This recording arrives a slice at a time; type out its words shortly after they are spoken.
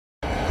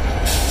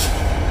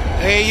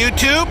Hey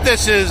YouTube,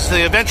 this is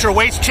the Adventure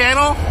Waste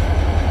channel,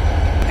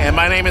 and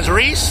my name is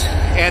Reese,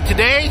 and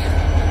today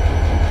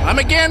I'm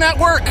again at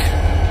work,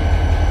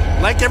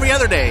 like every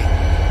other day.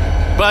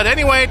 But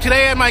anyway,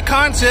 today at my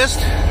consist,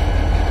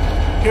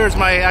 here's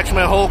my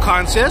whole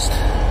consist.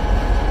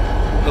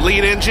 The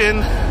lead engine,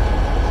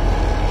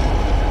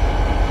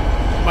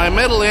 my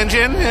middle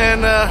engine,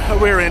 and a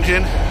rear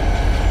engine.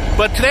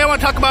 But today I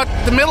want to talk about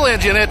the middle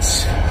engine.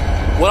 It's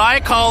what I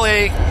call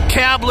a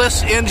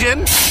cabless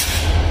engine.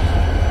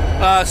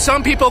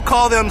 Some people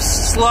call them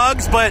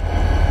slugs, but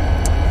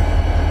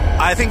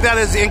I think that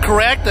is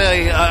incorrect.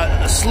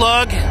 A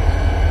slug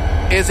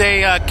is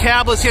a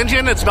cabless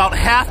engine. It's about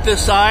half the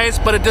size,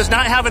 but it does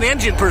not have an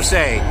engine per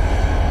se.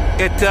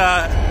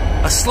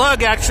 A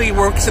slug actually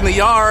works in the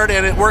yard,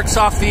 and it works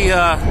off the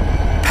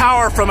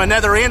power from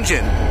another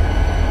engine.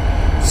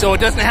 So it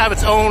doesn't have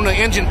its own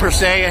engine per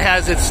se. It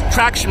has its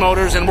traction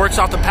motors and works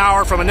off the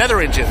power from another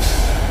engine.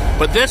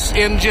 But this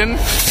engine,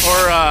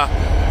 or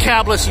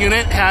cabless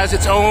unit, has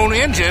its own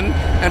engine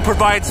and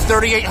provides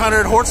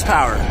 3,800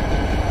 horsepower.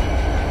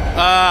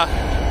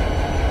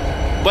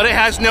 But it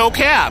has no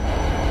cab.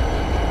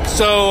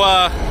 So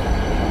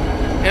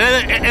in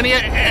any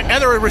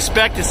other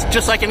respect, it's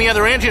just like any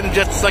other engine,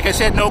 just like I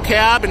said, no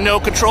cab and no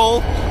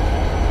control.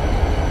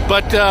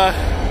 But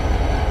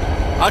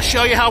I'll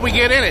show you how we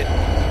get in it.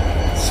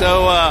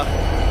 So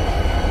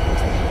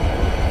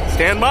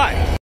stand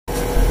by.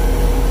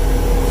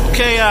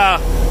 Okay,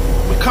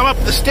 we come up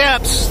the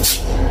steps.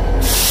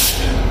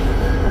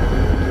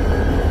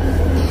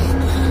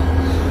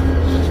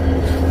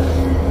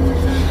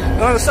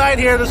 On the side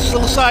here, there's this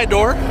little side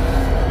door.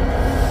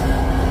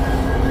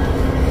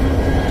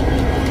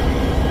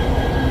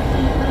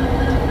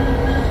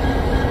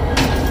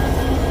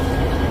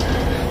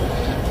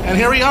 And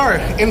here we are,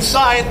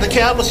 inside the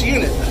cabless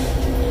unit.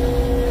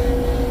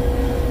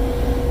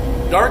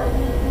 Dark,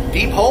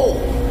 deep hole.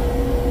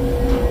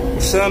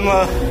 Some,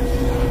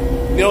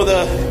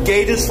 the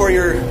gauges for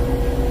your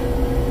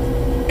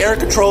air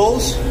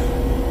controls.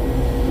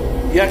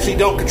 You actually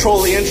don't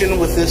control the engine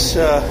with this,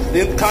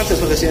 the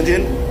contents of this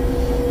engine.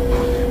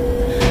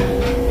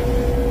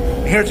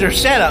 Here's their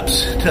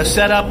setups to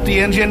set up the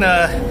engine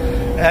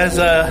as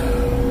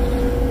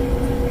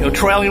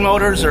trailing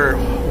motors, or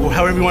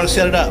however you want to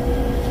set it up.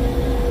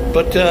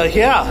 But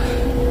yeah,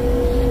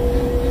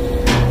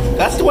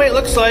 that's the way it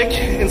looks like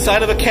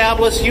inside of a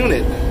cabless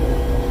unit.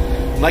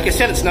 Like I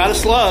said, it's not a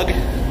slug.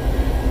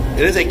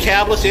 It is a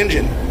cabless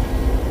engine,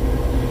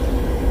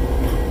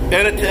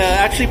 and it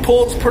actually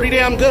pulls pretty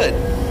damn good.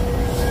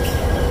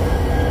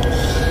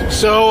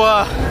 So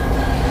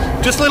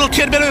just a little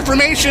tidbit of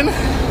information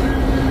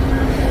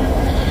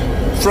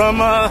from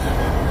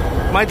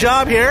my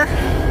job here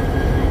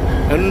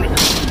and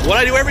what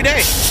I do every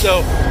day.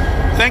 So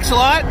thanks a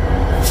lot.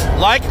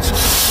 Like,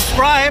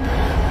 subscribe,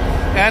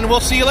 and we'll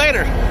see you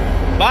later.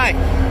 Bye.